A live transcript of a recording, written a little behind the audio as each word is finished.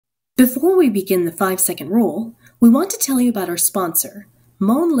Before we begin the 5-second rule, we want to tell you about our sponsor,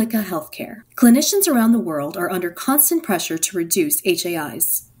 Moenlika Healthcare. Clinicians around the world are under constant pressure to reduce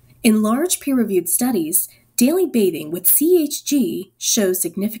HAIs. In large peer-reviewed studies, daily bathing with CHG shows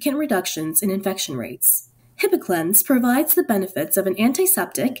significant reductions in infection rates. HiPiCleanse provides the benefits of an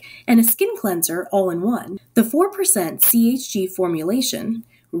antiseptic and a skin cleanser all in one. The 4% CHG formulation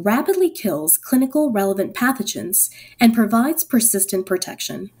rapidly kills clinical relevant pathogens and provides persistent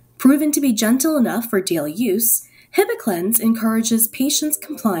protection. Proven to be gentle enough for daily use, HiPiCleanse encourages patients'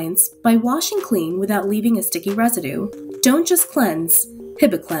 compliance by washing clean without leaving a sticky residue. Don't just cleanse,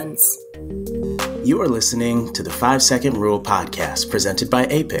 HiPiCleanse. You are listening to the 5-Second Rule podcast presented by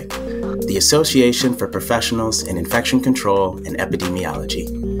APIC, the Association for Professionals in Infection Control and Epidemiology.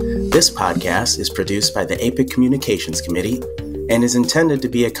 This podcast is produced by the APIC Communications Committee and is intended to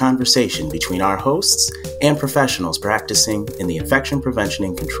be a conversation between our hosts and professionals practicing in the infection prevention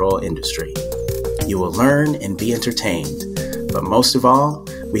and control industry. You will learn and be entertained, but most of all,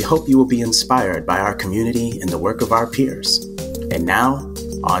 we hope you will be inspired by our community and the work of our peers. And now,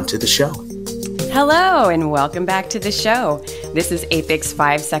 on to the show. Hello, and welcome back to the show. This is APIC's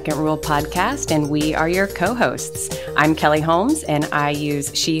 5-Second Rule podcast, and we are your co-hosts. I'm Kelly Holmes, and I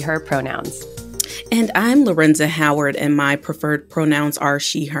use she, her pronouns. And I'm Lerenza Howard, and my preferred pronouns are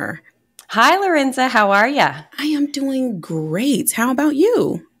she, her. Hi, Lerenza. How are you? I am doing great. How about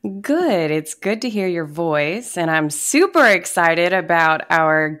you? Good. It's good to hear your voice, and I'm super excited about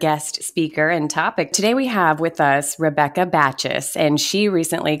our guest speaker and topic. Today we have with us Rebecca Battjes, and she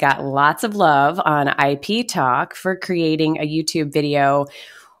recently got lots of love on IP Talk for creating a YouTube video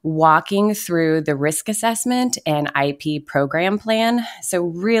walking through the risk assessment and IP program plan. So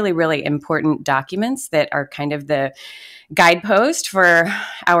really, really important documents that are kind of the guidepost for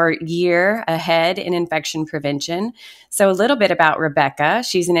our year ahead in infection prevention. So a little bit about Rebecca.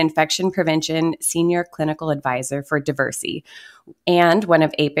 She's an infection prevention senior clinical advisor for Diversey and one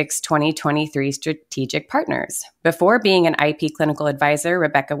of APIC's 2023 strategic partners. Before being an IP clinical advisor,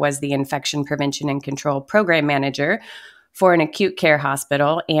 Rebecca was the infection prevention and control program manager for an acute care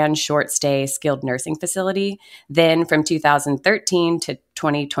hospital and short-stay skilled nursing facility. Then from 2013 to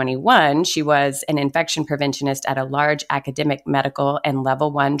 2021, she was an infection preventionist at a large academic medical and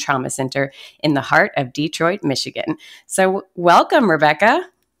level 1 trauma center in the heart of Detroit, Michigan. So welcome, Rebecca.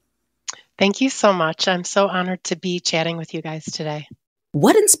 Thank you so much. I'm so honored to be chatting with you guys today.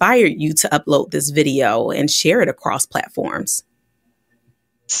 What inspired you to upload this video and share it across platforms?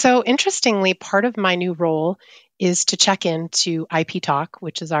 So interestingly, part of my new role is to check into IP Talk,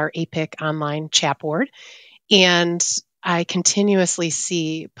 which is our APIC online chat board. And I continuously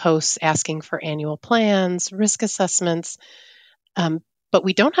see posts asking for annual plans, risk assessments, but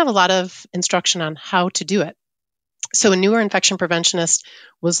we don't have a lot of instruction on how to do it. So a newer infection preventionist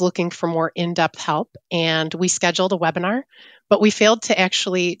was looking for more in-depth help, and we scheduled a webinar, but we failed to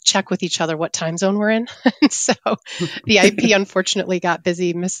actually check with each other what time zone we're in. So the IP unfortunately got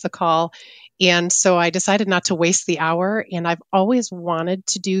busy, missed the call. And so I decided not to waste the hour. And I've always wanted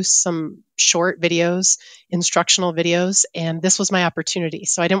to do some short videos, instructional videos, and this was my opportunity.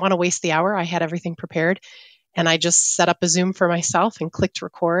 So I didn't want to waste the hour. I had everything prepared. And I just set up a Zoom for myself and clicked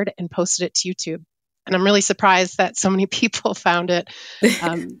record and posted it to YouTube. And I'm really surprised that so many people found it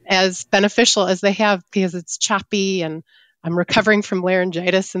as beneficial as they have, because it's choppy and I'm recovering from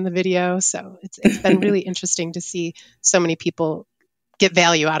laryngitis in the video. So it's been really interesting to see so many people get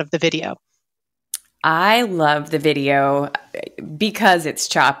value out of the video. I love the video because it's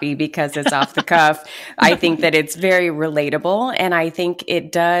choppy, because it's off the cuff. I think that it's very relatable, and I think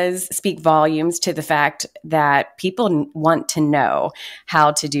it does speak volumes to the fact that people want to know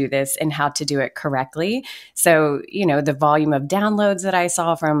how to do this and how to do it correctly. So, the volume of downloads that I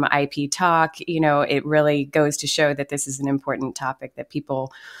saw from IP Talk, it really goes to show that this is an important topic that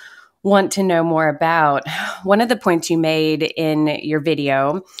people want to know more about. One of the points you made in your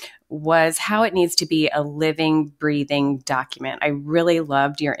video was how it needs to be a living, breathing document. I really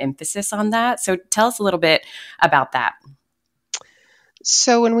loved your emphasis on that. So tell us a little bit about that.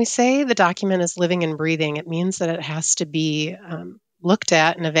 So when we say the document is living and breathing, it means that it has to be looked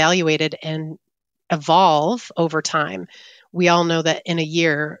at and evaluated and evolve over time. We all know that in a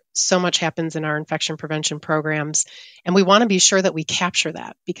year, so much happens in our infection prevention programs, and we want to be sure that we capture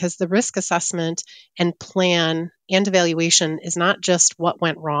that, because the risk assessment and plan and evaluation is not just what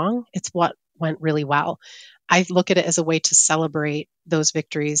went wrong, it's what went really well. I look at it as a way to celebrate those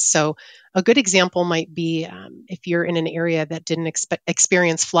victories. So a good example might be if you're in an area that didn't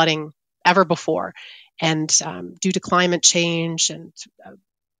experience flooding ever before, and due to climate change and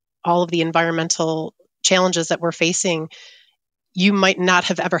all of the environmental challenges that we're facing, you might not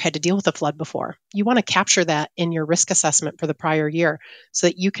have ever had to deal with a flood before. You want to capture that in your risk assessment for the prior year so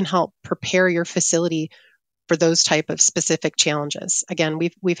that you can help prepare your facility for those type of specific challenges. Again,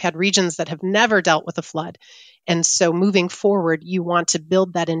 we've had regions that have never dealt with a flood. And so moving forward, you want to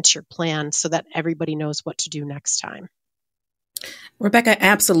build that into your plan so that everybody knows what to do next time. Rebecca,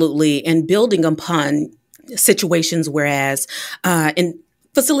 absolutely. And building upon situations whereas in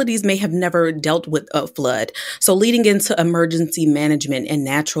facilities may have never dealt with a flood. So leading into emergency management and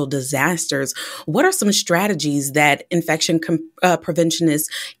natural disasters, what are some strategies that infection preventionists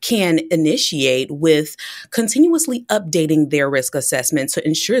can initiate with continuously updating their risk assessment to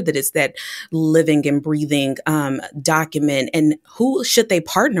ensure that it's that living and breathing document? And who should they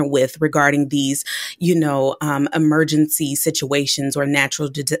partner with regarding these, emergency situations or natural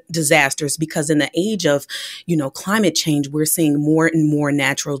disasters? Because in the age of, climate change, we're seeing more and more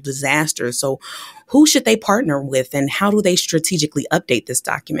natural disasters. So who should they partner with and how do they strategically update this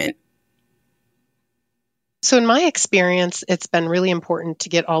document? So in my experience, it's been really important to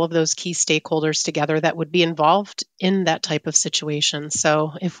get all of those key stakeholders together that would be involved in that type of situation.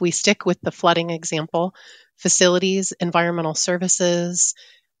 So if we stick with the flooding example, facilities, environmental services,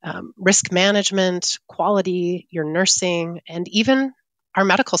 risk management, quality, your nursing, and even our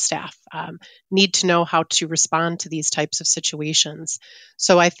medical staff need to know how to respond to these types of situations.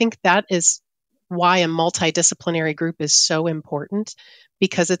 So I think that is why a multidisciplinary group is so important,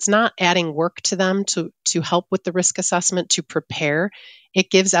 because it's not adding work to them to help with the risk assessment, to prepare.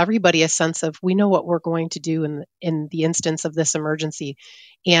 It gives everybody a sense of, we know what we're going to do in the instance of this emergency.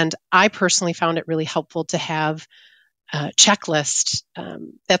 And I personally found it really helpful to have checklist.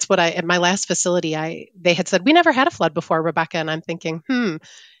 That's what at my last facility, they had said, we never had a flood before, Rebecca. And I'm thinking,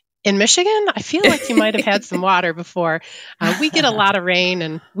 in Michigan, I feel like you might have had some water before. We get a lot of rain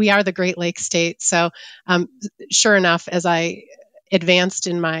and we are the Great Lakes state. So sure enough, as I advanced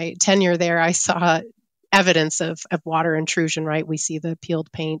in my tenure there, I saw evidence of water intrusion, right? We see the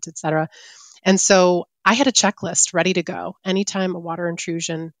peeled paint, et cetera. And so I had a checklist ready to go. Anytime a water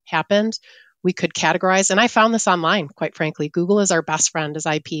intrusion happened, we could categorize. And I found this online, quite frankly. Google is our best friend as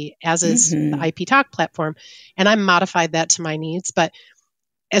IP, as is the IP Talk platform. And I modified that to my needs. But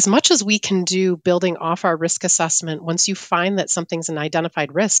as much as we can do building off our risk assessment, once you find that something's an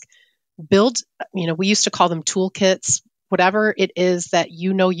identified risk, build, we used to call them toolkits, whatever it is that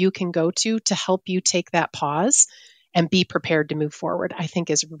you can go to help you take that pause and be prepared to move forward, I think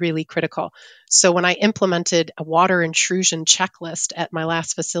is really critical. So when I implemented a water intrusion checklist at my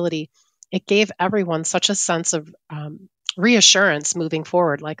last facility, it gave everyone such a sense of reassurance moving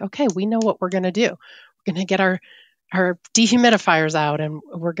forward. Like, okay, we know what we're going to do. We're going to get our dehumidifiers out and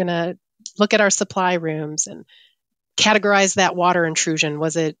we're going to look at our supply rooms and categorize that water intrusion.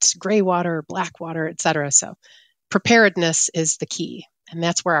 Was it gray water, black water, et cetera? So preparedness is the key. And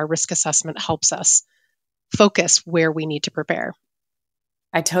that's where our risk assessment helps us focus where we need to prepare.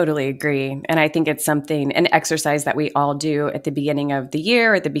 I totally agree. And I think it's an exercise that we all do at the beginning of the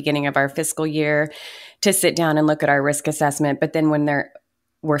year, at the beginning of our fiscal year, to sit down and look at our risk assessment. But then when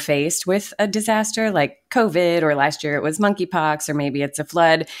we're faced with a disaster like COVID, or last year it was monkeypox, or maybe it's a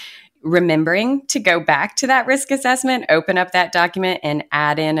flood, remembering to go back to that risk assessment, open up that document and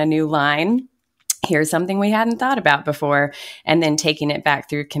add in a new line. Here's something we hadn't thought about before, and then taking it back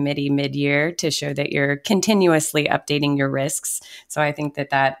through committee mid-year to show that you're continuously updating your risks. So I think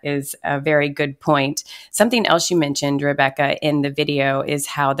that is a very good point. Something else you mentioned, Rebecca, in the video is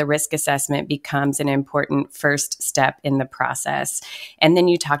how the risk assessment becomes an important first step in the process. And then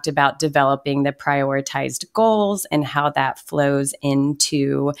you talked about developing the prioritized goals and how that flows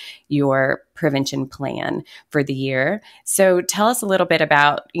into your prevention plan for the year. So tell us a little bit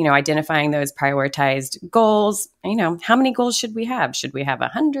about, identifying those prioritized goals. How many goals should we have? Should we have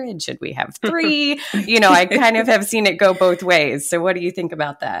 100? Should we have 3? I kind of have seen it go both ways. So what do you think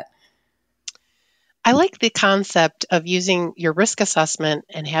about that? I like the concept of using your risk assessment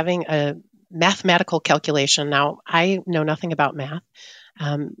and having a mathematical calculation. Now, I know nothing about math.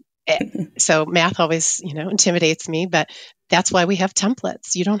 So math always, intimidates me, but that's why we have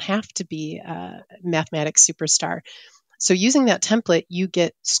templates. You don't have to be a mathematics superstar. So using that template, you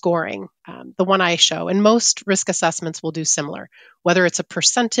get scoring. The one I show, and most risk assessments will do similar, whether it's a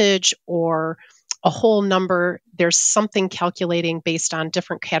percentage or a whole number, there's something calculating based on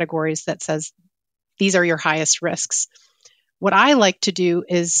different categories that says, these are your highest risks. What I like to do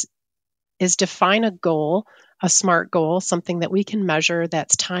is define a goal, a SMART goal, something that we can measure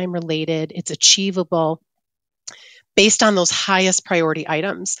that's time related, it's achievable, based on those highest priority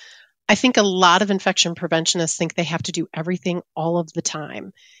items. I think a lot of infection preventionists think they have to do everything all of the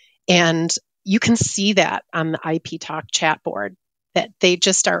time. And you can see that on the IP Talk chat board. that they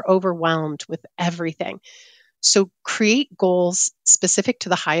just are overwhelmed with everything. So create goals specific to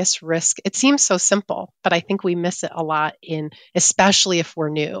the highest risk. It seems so simple, but I think we miss it a lot especially if we're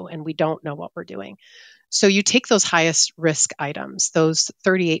new and we don't know what we're doing. So you take those highest risk items, those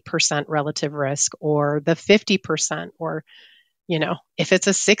 38% relative risk or the 50%, or, if it's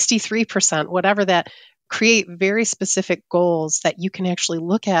a 63%, whatever that, create very specific goals that you can actually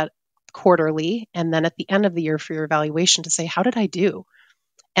look at quarterly. And then at the end of the year for your evaluation to say, how did I do?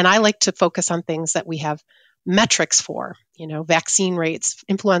 And I like to focus on things that we have metrics for, vaccine rates.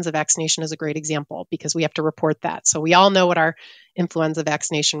 Influenza vaccination is a great example because we have to report that. So we all know what our influenza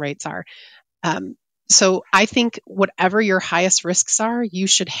vaccination rates are. So I think whatever your highest risks are, you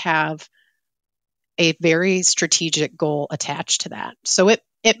should have a very strategic goal attached to that. So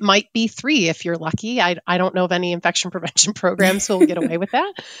it might be 3 if you're lucky. I don't know of any infection prevention programs who will get away with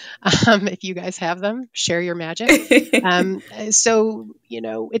that. If you guys have them, share your magic. So,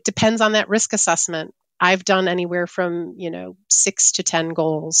 it depends on that risk assessment. I've done anywhere from, 6 to 10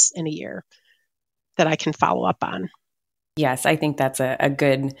 goals in a year that I can follow up on. Yes, I think that's a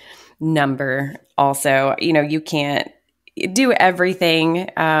good number also. You can't do everything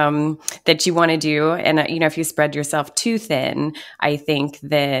that you want to do. And, if you spread yourself too thin, I think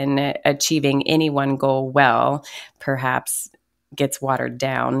then achieving any one goal well perhaps gets watered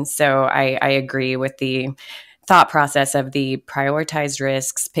down. So I agree with the thought process of the prioritized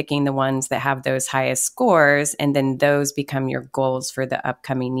risks, picking the ones that have those highest scores, and then those become your goals for the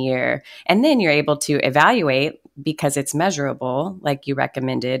upcoming year. And then you're able to evaluate, because it's measurable, like you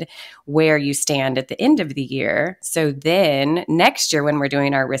recommended, where you stand at the end of the year. So then next year when we're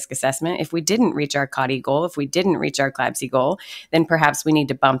doing our risk assessment, if we didn't reach our CAUTI goal, if we didn't reach our CLABSI goal, then perhaps we need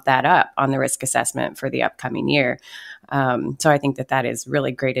to bump that up on the risk assessment for the upcoming year. So I think that is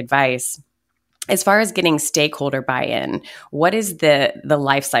really great advice. As far as getting stakeholder buy-in, what is the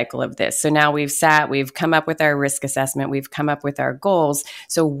life cycle of this? So now we've come up with our risk assessment, we've come up with our goals.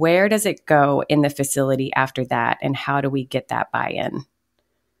 So where does it go in the facility after that, and how do we get that buy-in?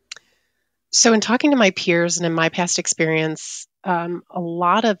 So in talking to my peers and in my past experience, a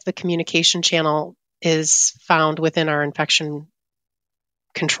lot of the communication channel is found within our infection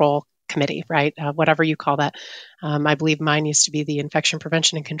control committee, right? Whatever you call that. I believe mine used to be the Infection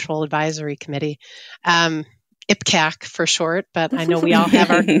Prevention and Control Advisory Committee, IPCAC for short, but I know we all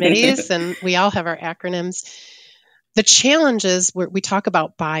have our committees and we all have our acronyms. The challenge is where we talk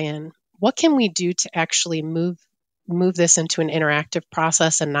about buy-in. What can we do to actually move this into an interactive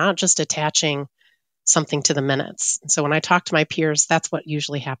process and not just attaching something to the minutes? So when I talk to my peers, that's what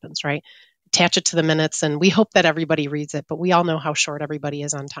usually happens, right? Attach it to the minutes, and we hope that everybody reads it, but we all know how short everybody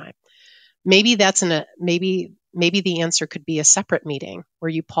is on time. Maybe maybe the answer could be a separate meeting where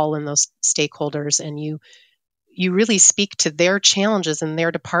you pull in those stakeholders and you really speak to their challenges in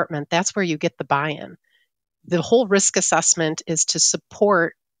their department. That's where you get the buy-in. The whole risk assessment is to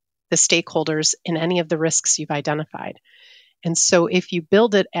support the stakeholders in any of the risks you've identified. And so if you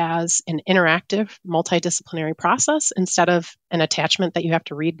build it as an interactive, multidisciplinary process instead of an attachment that you have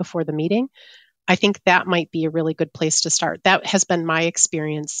to read before the meeting, I think that might be a really good place to start. That has been my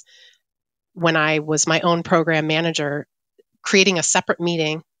experience when I was my own program manager, creating a separate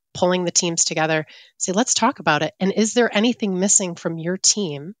meeting, pulling the teams together, say, let's talk about it. And is there anything missing from your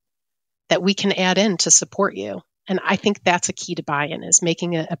team that we can add in to support you? And I think that's a key to buy-in, is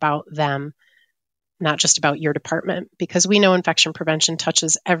making it about them, not just about your department, because we know infection prevention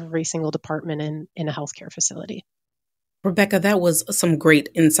touches every single department in a healthcare facility. Rebecca, that was some great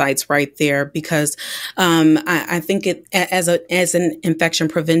insights right there, because I think as an infection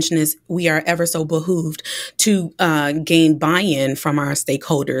preventionist, we are ever so behooved to gain buy-in from our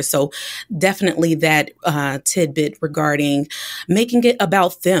stakeholders. So definitely that tidbit regarding making it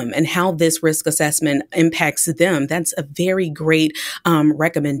about them and how this risk assessment impacts them. That's a very great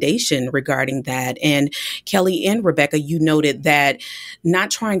recommendation regarding that. And Kelly and Rebecca, you noted that not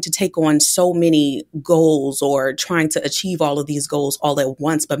trying to take on so many goals or trying to achieve all of these goals all at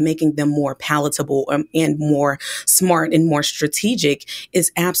once, but making them more palatable and more smart and more strategic is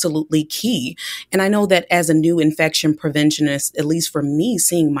absolutely key. And I know that as a new infection preventionist, at least for me,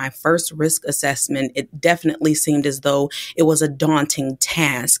 seeing my first risk assessment, it definitely seemed as though it was a daunting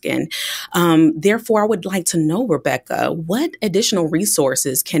task. And therefore, I would like to know, Rebecca, what additional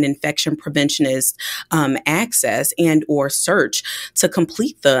resources can infection preventionists access and or search to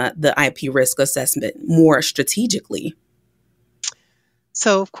complete the IP risk assessment more strategically?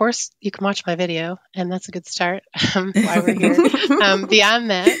 So, of course, you can watch my video, and that's a good start while we're here.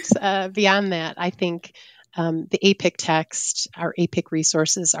 Beyond that, I think the APIC text, our APIC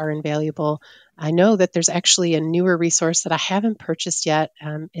resources are invaluable. I know that there's actually a newer resource that I haven't purchased yet.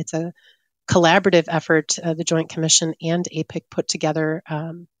 It's a collaborative effort. The Joint Commission and APIC put together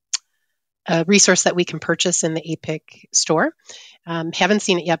a resource that we can purchase in the APIC store. Haven't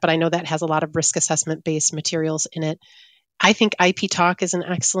seen it yet, but I know that has a lot of risk assessment-based materials in it. I think IP Talk is an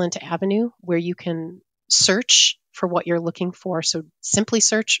excellent avenue where you can search for what you're looking for. So simply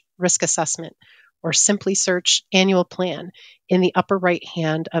search risk assessment or simply search annual plan in the upper right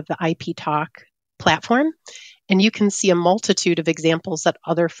hand of the IP Talk platform. And you can see a multitude of examples that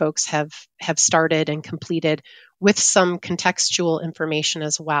other folks have started and completed with some contextual information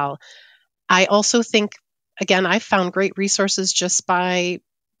as well. I also think, again, I've found great resources just by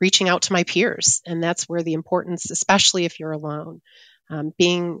reaching out to my peers. And that's where the importance, especially if you're alone.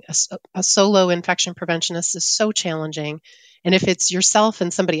 Being a solo infection preventionist is so challenging. And if it's yourself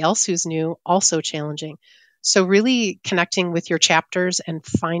and somebody else who's new, also challenging. So really connecting with your chapters and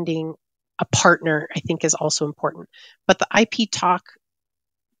finding a partner, I think, is also important. But the IP Talk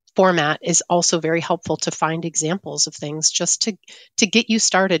format is also very helpful to find examples of things just to get you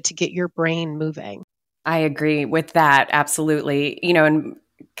started, to get your brain moving. I agree with that. Absolutely. And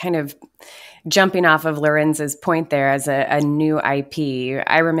kind of jumping off of Lerenza's point there as a new IP,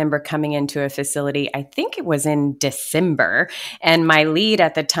 I remember coming into a facility, I think it was in December, and my lead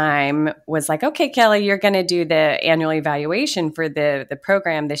at the time was like, okay, Kelly, you're going to do the annual evaluation for the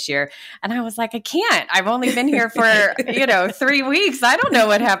program this year. And I was like, I can't. I've only been here for, 3 weeks. I don't know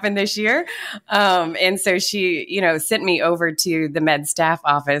what happened this year. And so she, sent me over to the med staff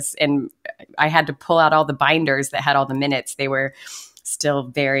office, and I had to pull out all the binders that had all the minutes. They were still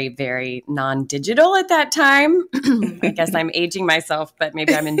very, very non-digital at that time. I guess I'm aging myself, but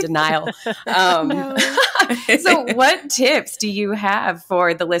maybe I'm in denial. So what tips do you have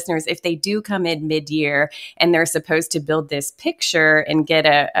for the listeners if they do come in mid-year and they're supposed to build this picture and get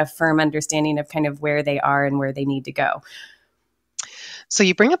a firm understanding of kind of where they are and where they need to go? So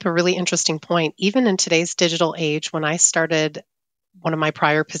you bring up a really interesting point. Even in today's digital age, when I started one of my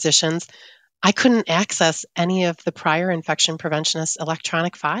prior positions, I couldn't access any of the prior infection preventionist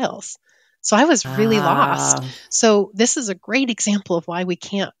electronic files. So I was really lost. So this is a great example of why we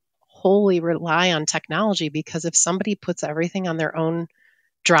can't wholly rely on technology, because if somebody puts everything on their own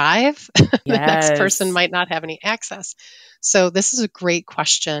drive, the next person might not have any access. So this is a great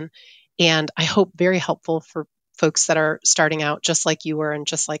question, and I hope very helpful for folks that are starting out just like you were and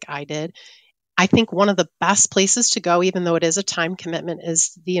just like I did. I think one of the best places to go, even though it is a time commitment,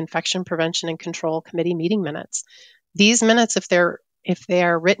 is the Infection Prevention and Control Committee meeting minutes. These minutes, if they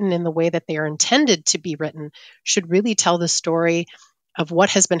are written in the way that they are intended to be written, should really tell the story of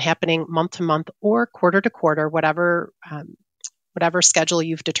what has been happening month to month or quarter to quarter, whatever schedule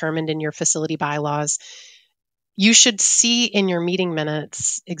you've determined in your facility bylaws. You should see in your meeting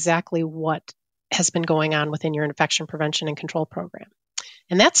minutes exactly what has been going on within your infection prevention and control program.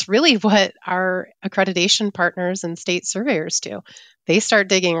 And that's really what our accreditation partners and state surveyors do. They start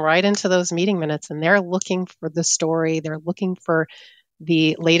digging right into those meeting minutes, and they're looking for the story. They're looking for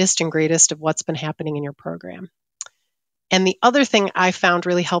the latest and greatest of what's been happening in your program. And the other thing I found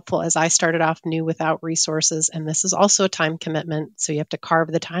really helpful as I started off new without resources, and this is also a time commitment, so you have to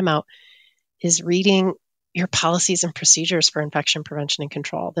carve the time out, is reading your policies and procedures for infection prevention and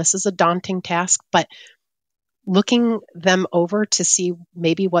control. This is a daunting task, but looking them over to see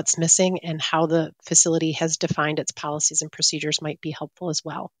maybe what's missing and how the facility has defined its policies and procedures might be helpful as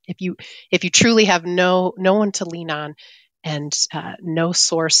well. If you truly have no one to lean on and no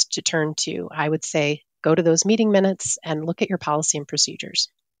source to turn to, I would say go to those meeting minutes and look at your policy and procedures.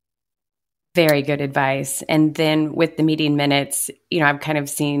 Very good advice. And then with the meeting minutes, I've kind of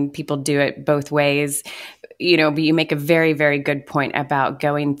seen people do it both ways, but you make a very, very good point about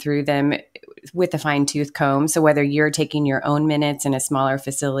going through them with a fine-tooth comb. So whether you're taking your own minutes in a smaller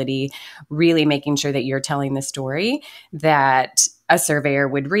facility, really making sure that you're telling the story that a surveyor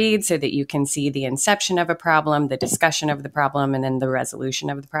would read so that you can see the inception of a problem, the discussion of the problem, and then the resolution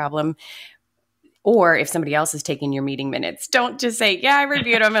of the problem. Or if somebody else is taking your meeting minutes, don't just say, yeah, I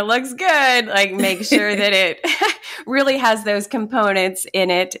reviewed them, it looks good. Like, make sure that it really has those components in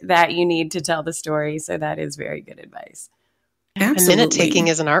it that you need to tell the story. So that is very good advice. Absolutely. And minute taking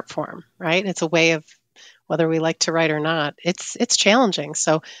is an art form, right? It's a way of, whether we like to write or not, it's challenging.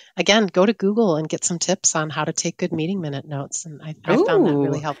 So again, go to Google and get some tips on how to take good meeting minute notes. And I found that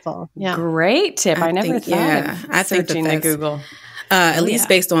really helpful. Yeah. Great tip. I never thought of searching the Google. At least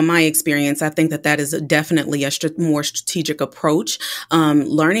based on my experience, I think that is definitely a more strategic approach.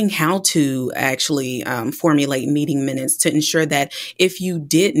 Learning how to actually formulate meeting minutes to ensure that if you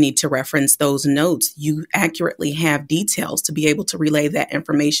did need to reference those notes, you accurately have details to be able to relay that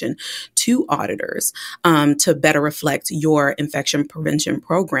information to auditors to better reflect your infection prevention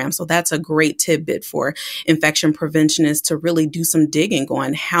program. So that's a great tidbit for infection preventionists to really do some digging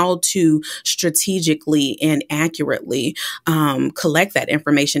on how to strategically and accurately collect that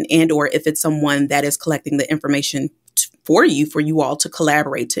information, and or if it's someone that is collecting the information for you all to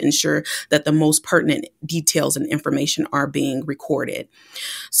collaborate to ensure that the most pertinent details and information are being recorded.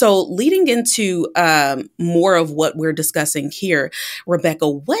 So leading into more of what we're discussing here, Rebecca,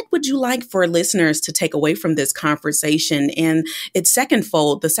 what would you like for listeners to take away from this conversation? And it's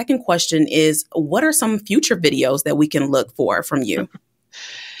secondfold. The second question is, what are some future videos that we can look for from you?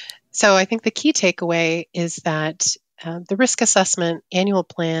 So I think the key takeaway is that the risk assessment, annual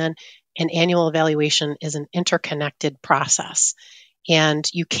plan, and annual evaluation is an interconnected process. And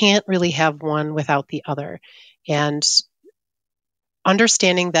you can't really have one without the other. And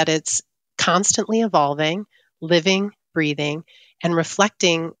understanding that it's constantly evolving, living, breathing, and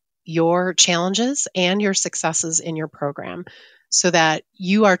reflecting your challenges and your successes in your program so that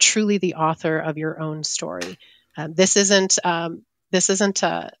you are truly the author of your own story. This isn't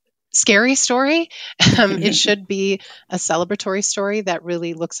a scary story. It should be a celebratory story that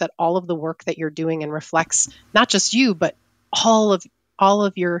really looks at all of the work that you're doing and reflects not just you, but all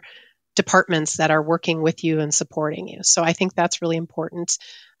of your departments that are working with you and supporting you. So I think that's really important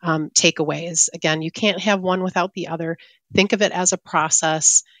takeaways. Again, you can't have one without the other. Think of it as a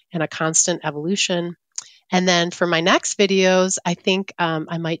process and a constant evolution. And then for my next videos, I think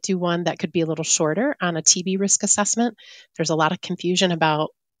I might do one that could be a little shorter on a TB risk assessment. There's a lot of confusion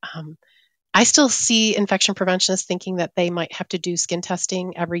about I still see infection preventionists thinking that they might have to do skin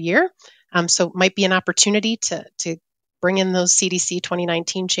testing every year. So it might be an opportunity to bring in those CDC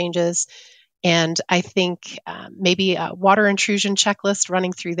 2019 changes. And I think maybe a water intrusion checklist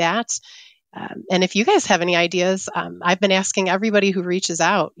running through that. And if you guys have any ideas, I've been asking everybody who reaches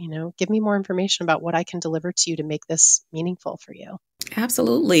out, give me more information about what I can deliver to you to make this meaningful for you.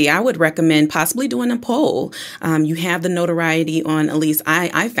 Absolutely. I would recommend possibly doing a poll. You have the notoriety on, at least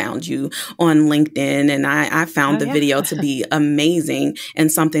I found you on LinkedIn, and I found the video to be amazing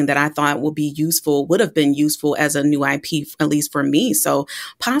and something that I thought would have been useful as a new IP, at least for me. So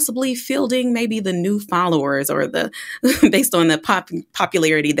possibly fielding maybe the new followers or based on the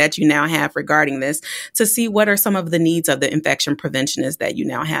popularity that you now have regarding this, to see what are some of the needs of the infection preventionists that you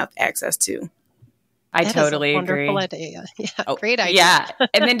now have access to. I totally agree. Wonderful idea. Yeah, great idea. Yeah.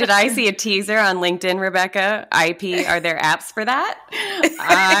 And then did I see a teaser on LinkedIn, Rebecca? IP, are there apps for that?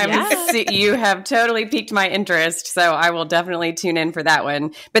 You have totally piqued my interest, so I will definitely tune in for that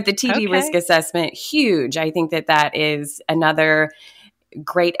one. But the TB risk assessment, huge. I think that is another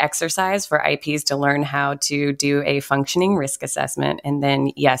great exercise for IPs to learn how to do a functioning risk assessment. And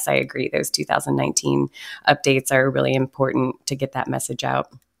then, yes, I agree. Those 2019 updates are really important to get that message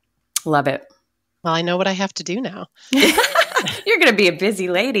out. Love it. Well, I know what I have to do now. You're going to be a busy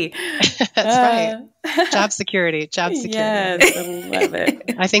lady. That's right. Job security. Yes, I love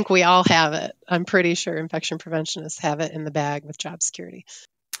it. I think we all have it. I'm pretty sure infection preventionists have it in the bag with job security.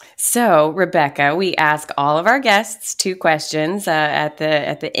 So, Rebecca, we ask all of our guests 2 questions at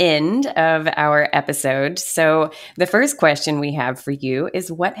the end of our episode. So the first question we have for you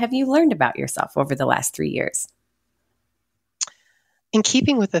is, what have you learned about yourself over the last 3 years? In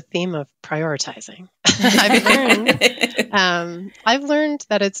keeping with the theme of prioritizing, I've learned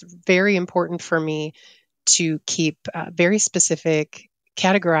that it's very important for me to keep very specific,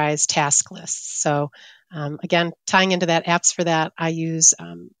 categorized task lists. So again, tying into that, apps for that, I use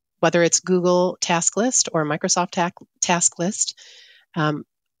whether it's Google Task List or Microsoft Task List.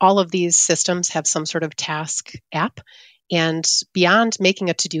 All of these systems have some sort of task app. And beyond making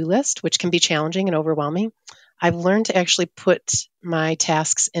a to-do list, which can be challenging and overwhelming, I've learned to actually put my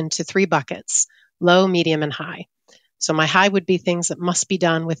tasks into 3 buckets: low, medium, and high. So my high would be things that must be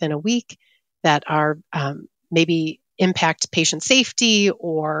done within a week that are maybe impact patient safety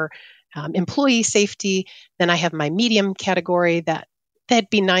or employee safety. Then I have my medium category that'd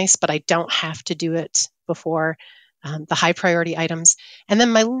be nice, but I don't have to do it before the high priority items. And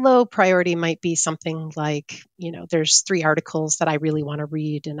then my low priority might be something like, there's 3 articles that I really want to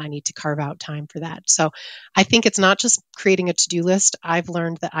read and I need to carve out time for that. So I think it's not just creating a to-do list. I've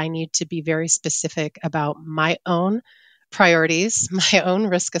learned that I need to be very specific about my own priorities, my own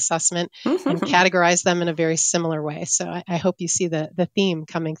risk assessment, and categorize them in a very similar way. So I hope you see the theme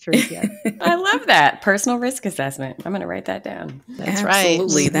coming through here. I love that. Personal risk assessment. I'm going to write that down. That's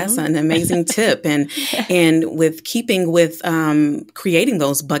Absolutely. right. That's an amazing tip. And with keeping with creating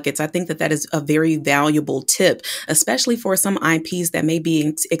those buckets, I think that is a very valuable tip, especially for some IPs that may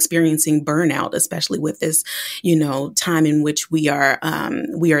be experiencing burnout, especially with this, time in which we are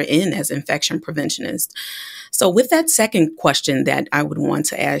in as infection preventionists. So with that second question that I would want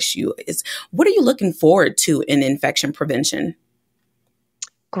to ask you is, what are you looking forward to in infection prevention?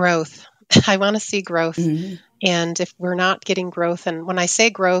 Growth. I want to see growth. Mm-hmm. And if we're not getting growth, and when I say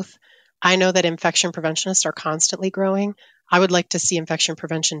growth, I know that infection preventionists are constantly growing. I would like to see infection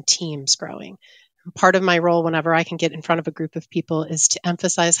prevention teams growing. And part of my role whenever I can get in front of a group of people is to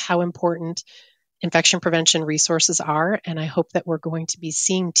emphasize how important infection prevention resources are. And I hope that we're going to be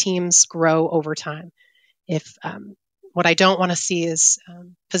seeing teams grow over time. If what I don't want to see is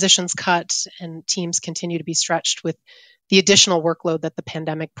positions cut and teams continue to be stretched with the additional workload that the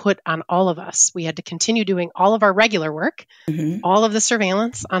pandemic put on all of us. We had to continue doing all of our regular work, all of the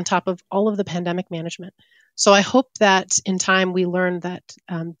surveillance on top of all of the pandemic management. So I hope that in time we learn that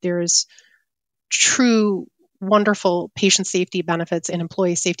there's true, wonderful patient safety benefits and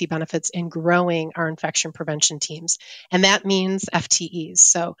employee safety benefits in growing our infection prevention teams. And that means FTEs.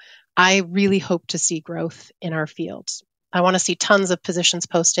 So I really hope to see growth in our field. I want to see tons of positions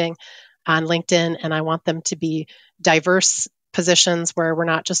posting on LinkedIn, and I want them to be diverse positions where we're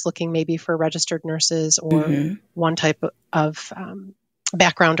not just looking maybe for registered nurses or one type of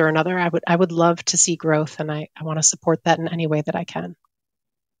background or another. I would love to see growth, and I want to support that in any way that I can.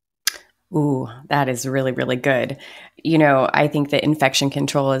 Ooh, that is really, really good. I think that infection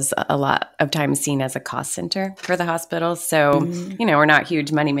control is a lot of times seen as a cost center for the hospitals. So, we're not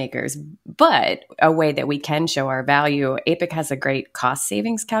huge moneymakers, but a way that we can show our value. APIC has a great cost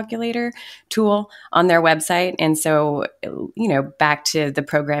savings calculator tool on their website. And so, back to the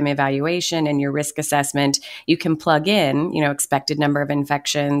program evaluation and your risk assessment, you can plug in, expected number of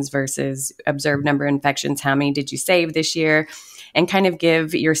infections versus observed number of infections. How many did you save this year? And kind of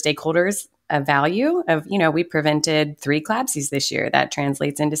give your stakeholders a value of, we prevented 3 CLABSIs this year. That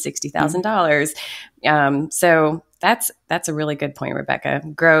translates into $60,000. So that's a really good point, Rebecca.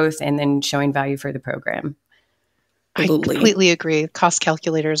 Growth and then showing value for the program. Absolutely. I completely agree. Cost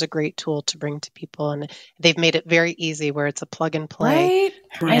calculator is a great tool to bring to people, and they've made it very easy where it's a plug and play.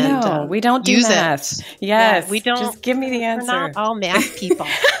 Right? I know. We don't do math. Yes. Yeah, we don't. Just give me the answer. We're not all math people.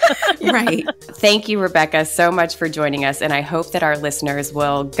 Right. Thank you, Rebecca, so much for joining us. And I hope that our listeners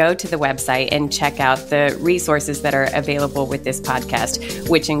will go to the website and check out the resources that are available with this podcast,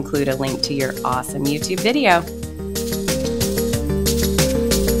 which include a link to your awesome YouTube video.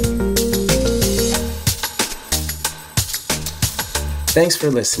 Thanks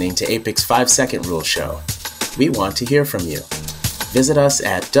for listening to APIC's 5-Second Rule Show. We want to hear from you. Visit us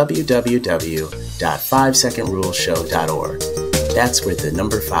at www.5secondruleshow.org. That's with the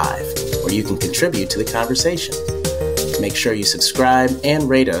number 5, where you can contribute to the conversation. Make sure you subscribe and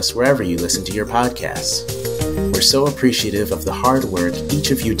rate us wherever you listen to your podcasts. We're so appreciative of the hard work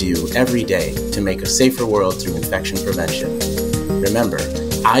each of you do every day to make a safer world through infection prevention. Remember,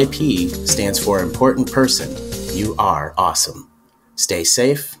 IP stands for Important Person. You are awesome. Stay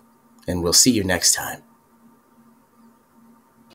safe, and we'll see you next time.